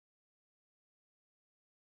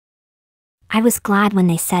I was glad when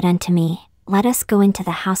they said unto me, Let us go into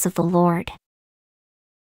the house of the Lord.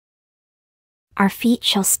 Our feet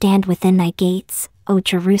shall stand within thy gates, O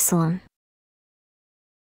Jerusalem.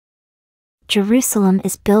 Jerusalem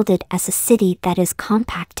is builded as a city that is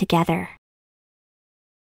compact together.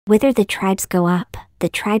 Whither the tribes go up, the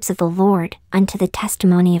tribes of the Lord, unto the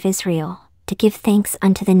testimony of Israel, to give thanks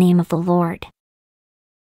unto the name of the Lord.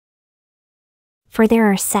 For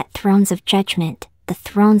there are set thrones of judgment, the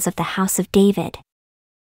thrones of the house of David.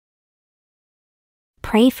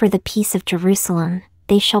 Pray for the peace of Jerusalem,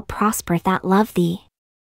 they shall prosper that love thee.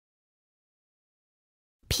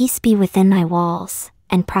 Peace be within thy walls,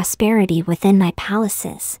 and prosperity within thy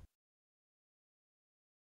palaces.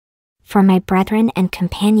 For my brethren and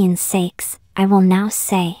companions' sakes, I will now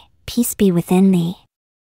say, Peace be within thee.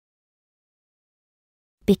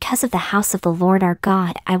 Because of the house of the Lord our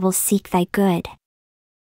God I will seek thy good.